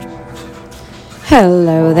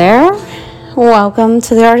Hello there. Welcome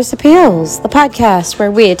to the Artist Appeals, the podcast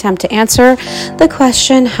where we attempt to answer the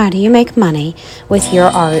question, how do you make money with your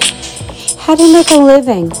art? How do you make a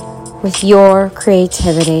living with your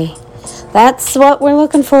creativity? That's what we're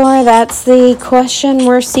looking for. That's the question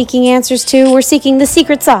we're seeking answers to. We're seeking the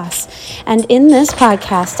secret sauce. And in this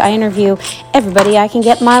podcast, I interview everybody I can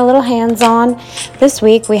get my little hands on. This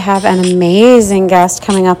week, we have an amazing guest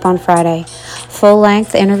coming up on Friday.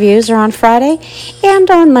 Full-length interviews are on Friday, and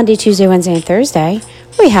on Monday, Tuesday, Wednesday, and Thursday,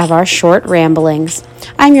 we have our short ramblings.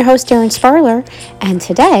 I'm your host, Erin Sparler, and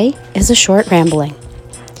today is a short rambling.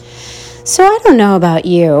 So I don't know about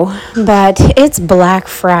you, but it's Black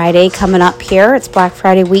Friday coming up here. It's Black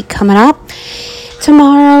Friday week coming up.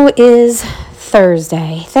 Tomorrow is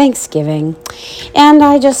Thursday, Thanksgiving, and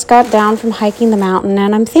I just got down from hiking the mountain,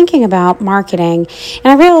 and I'm thinking about marketing, and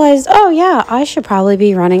I realized, I should probably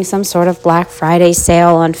be running some sort of Black Friday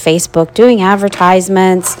sale on Facebook, doing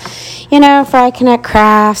advertisements, for I Connect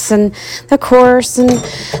Crafts and the course and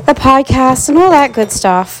the podcast and all that good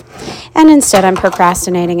stuff. And instead, I'm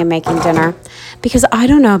procrastinating and making dinner because I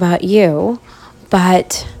don't know about you,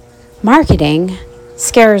 but marketing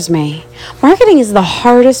scares me. Marketing is the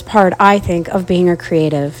hardest part, I think, of being a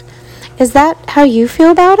creative. Is that how you feel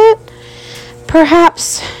about it?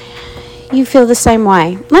 Perhaps you feel the same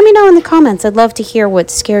way. Let me know in the comments. I'd love to hear what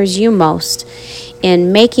scares you most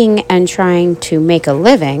in making and trying to make a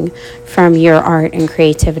living from your art and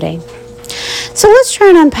creativity. So let's try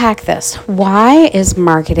and unpack this. Why is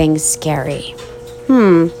marketing scary?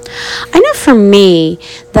 I know for me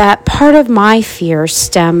that part of my fear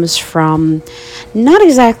stems from not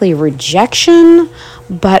exactly rejection,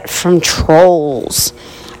 but from trolls.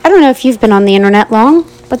 I don't know if you've been on the internet long,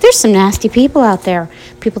 but there's some nasty people out there,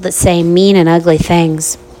 people that say mean and ugly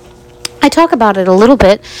things. I talk about it a little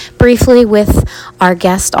bit briefly with our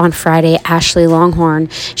guest on Friday, Ashley Longhorn.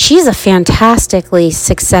 She's a fantastically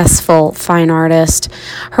successful fine artist.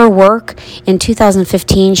 Her work in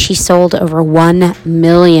 2015, she sold over $1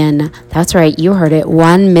 million. That's right, you heard it,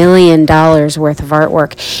 $1 million worth of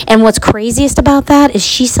artwork. And what's craziest about that is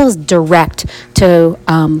she sells direct to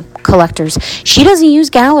collectors. She doesn't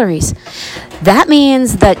use galleries. That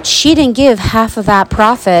means that she didn't give half of that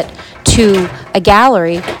profit to a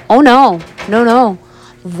gallery. Oh, no.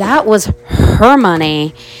 That was her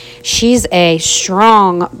money. She's a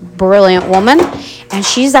strong, brilliant woman, and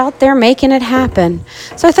she's out there making it happen.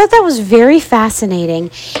 So I thought that was very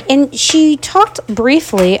fascinating. And she talked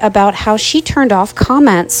briefly about how she turned off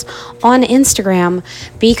comments on Instagram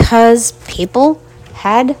because people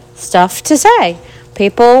had stuff to say.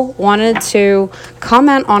 People wanted to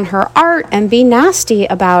comment on her art and be nasty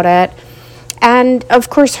about it. And, of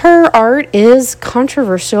course, her art is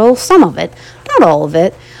controversial, some of it, not all of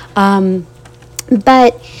it.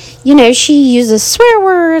 But, she uses swear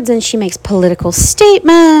words and she makes political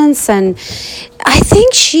statements. And I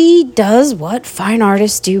think she does what fine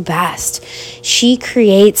artists do best. She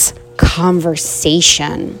creates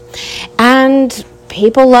conversation. And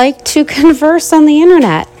people like to converse on the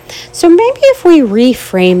internet. So maybe if we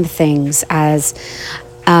reframe things as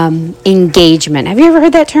engagement. Have you ever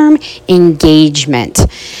heard that term? Engagement.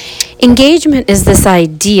 Engagement is this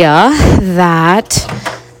idea that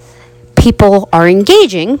people are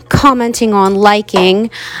engaging, commenting on, liking,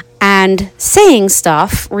 and saying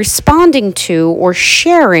stuff, responding to or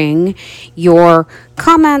sharing your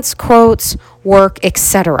comments, quotes, work,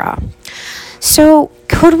 etc. So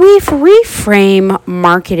could we reframe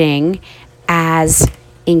marketing as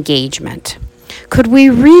engagement? Could we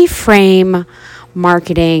reframe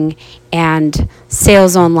marketing and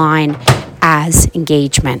sales online as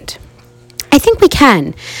engagement? I think we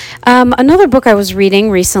can. Another book I was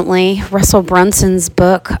reading recently, Russell Brunson's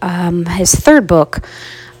book, his third book,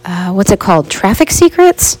 what's it called? Traffic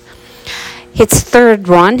Secrets? His third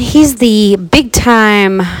one. He's the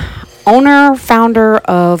big-time owner, founder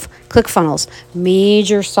of ClickFunnels,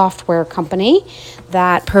 major software company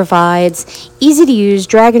that provides easy-to-use,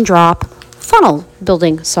 drag-and-drop funnel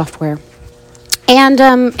building software.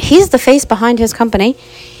 And he's the face behind his company.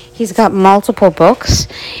 He's got multiple books.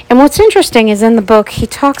 And what's interesting is in the book, he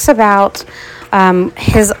talks about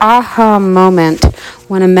his aha moment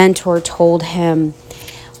when a mentor told him,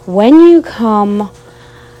 when you come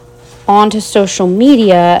onto social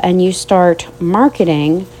media and you start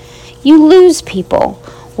marketing, you lose people.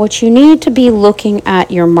 What you need to be looking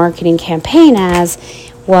at your marketing campaign as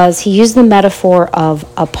was, he used the metaphor of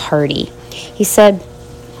a party. He said,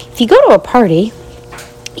 if you go to a party,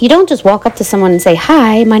 you don't just walk up to someone and say,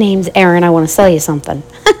 hi, my name's Erin, I want to sell you something.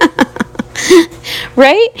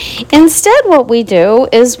 Right? Instead, what we do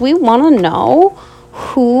is we want to know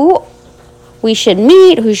who we should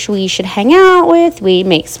meet, who we should hang out with. We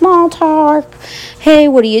make small talk. Hey,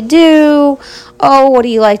 what do you do? Oh, what do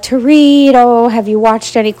you like to read? Oh, have you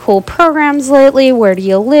watched any cool programs lately? Where do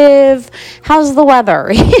you live? How's the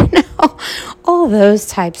weather? All those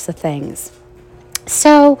types of things.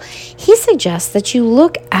 So he suggests that you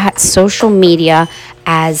look at social media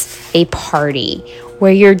as a party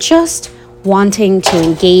where you're just wanting to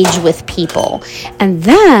engage with people. And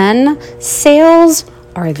then sales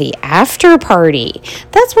are the after party.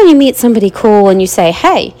 That's when you meet somebody cool and you say,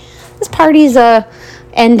 hey, this party's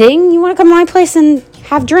ending. You want to come to my place and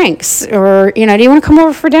have drinks? Or, do you want to come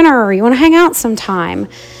over for dinner? Or you want to hang out sometime?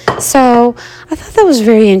 So I thought that was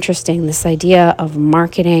very interesting, this idea of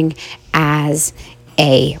marketing as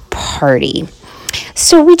a party.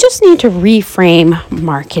 So we just need to reframe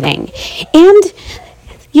marketing. And,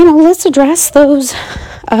 let's address those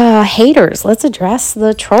haters. Let's address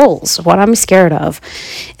the trolls, what I'm scared of.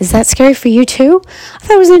 Is that scary for you too? I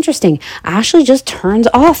thought it was interesting. Ashley just turns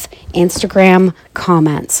off Instagram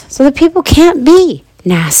comments so that people can't be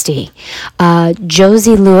nasty.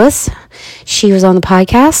 Josie Lewis, she was on the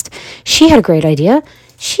podcast. She had a great idea.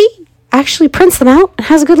 She actually prints them out and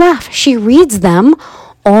has a good laugh. She reads them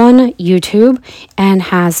on YouTube and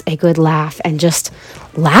has a good laugh and just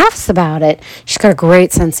laughs about it. She's got a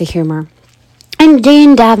great sense of humor. And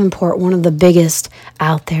Jane Davenport, one of the biggest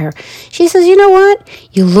out there, she says, you know what?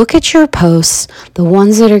 You look at your posts, the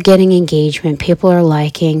ones that are getting engagement, people are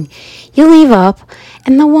liking, you leave up,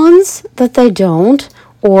 and the ones that they don't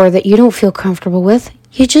or that you don't feel comfortable with,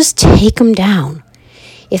 you just take them down.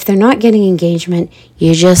 If they're not getting engagement,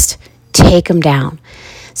 you just take them down.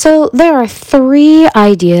 So there are 3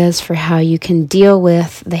 ideas for how you can deal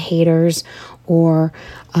with the haters or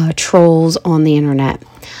trolls on the internet.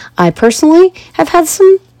 I personally have had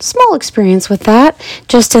some small experience with that,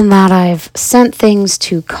 just in that I've sent things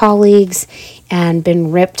to colleagues and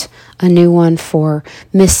been ripped a new one for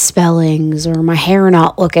misspellings or my hair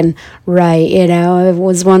not looking right. I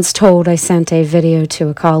was once told, I sent a video to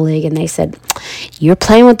a colleague and they said, you're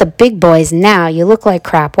playing with the big boys now. You look like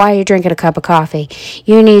crap. Why are you drinking a cup of coffee?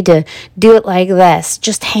 You need to do it like this.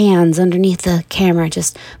 Just hands underneath the camera,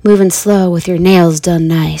 just moving slow with your nails done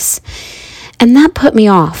nice. And that put me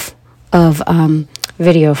off of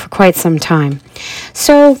video for quite some time.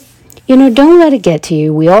 So, don't let it get to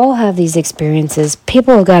you. We all have these experiences.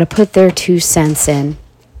 People have got to put their 2 cents in.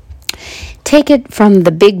 Take it from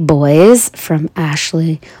the big boys, from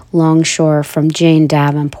Ashley Longshore, from Jane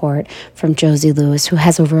Davenport, from Josie Lewis, who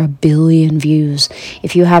has over 1 billion views.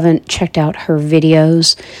 If you haven't checked out her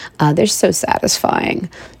videos, they're so satisfying,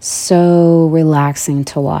 so relaxing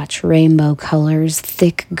to watch. Rainbow colors,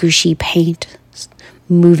 thick, gushy paint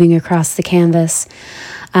moving across the canvas.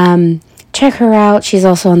 Check her out. She's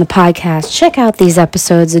also on the podcast. Check out these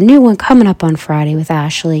episodes. A new one coming up on Friday with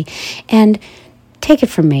Ashley. And take it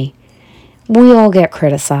from me. We all get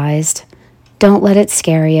criticized. Don't let it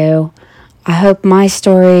scare you. I hope my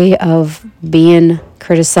story of being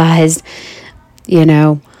criticized,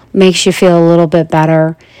 makes you feel a little bit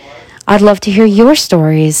better. I'd love to hear your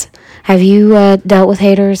stories. Have you dealt with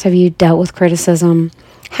haters? Have you dealt with criticism?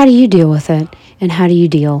 How do you deal with it? And how do you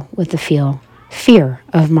deal with the fear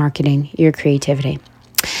of marketing your creativity?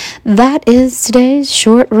 That is today's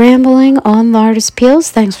short rambling on the Artist Appeals.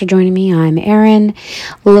 Thanks for joining me. I'm Erin.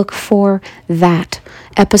 Look for that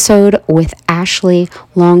episode with Ashley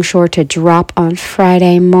Longshore to drop on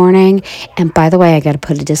Friday morning. And by the way, I got to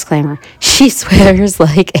put a disclaimer. She swears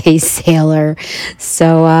like a sailor.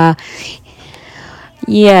 So,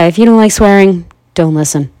 if you don't like swearing, don't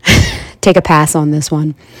listen. Take a pass on this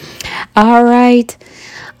one. All right.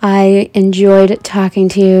 I enjoyed talking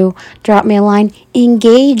to you. Drop me a line.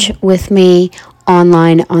 Engage with me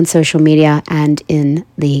online on social media and in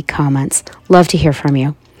the comments. Love to hear from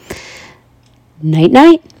you. Night,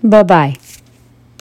 night. Bye-bye.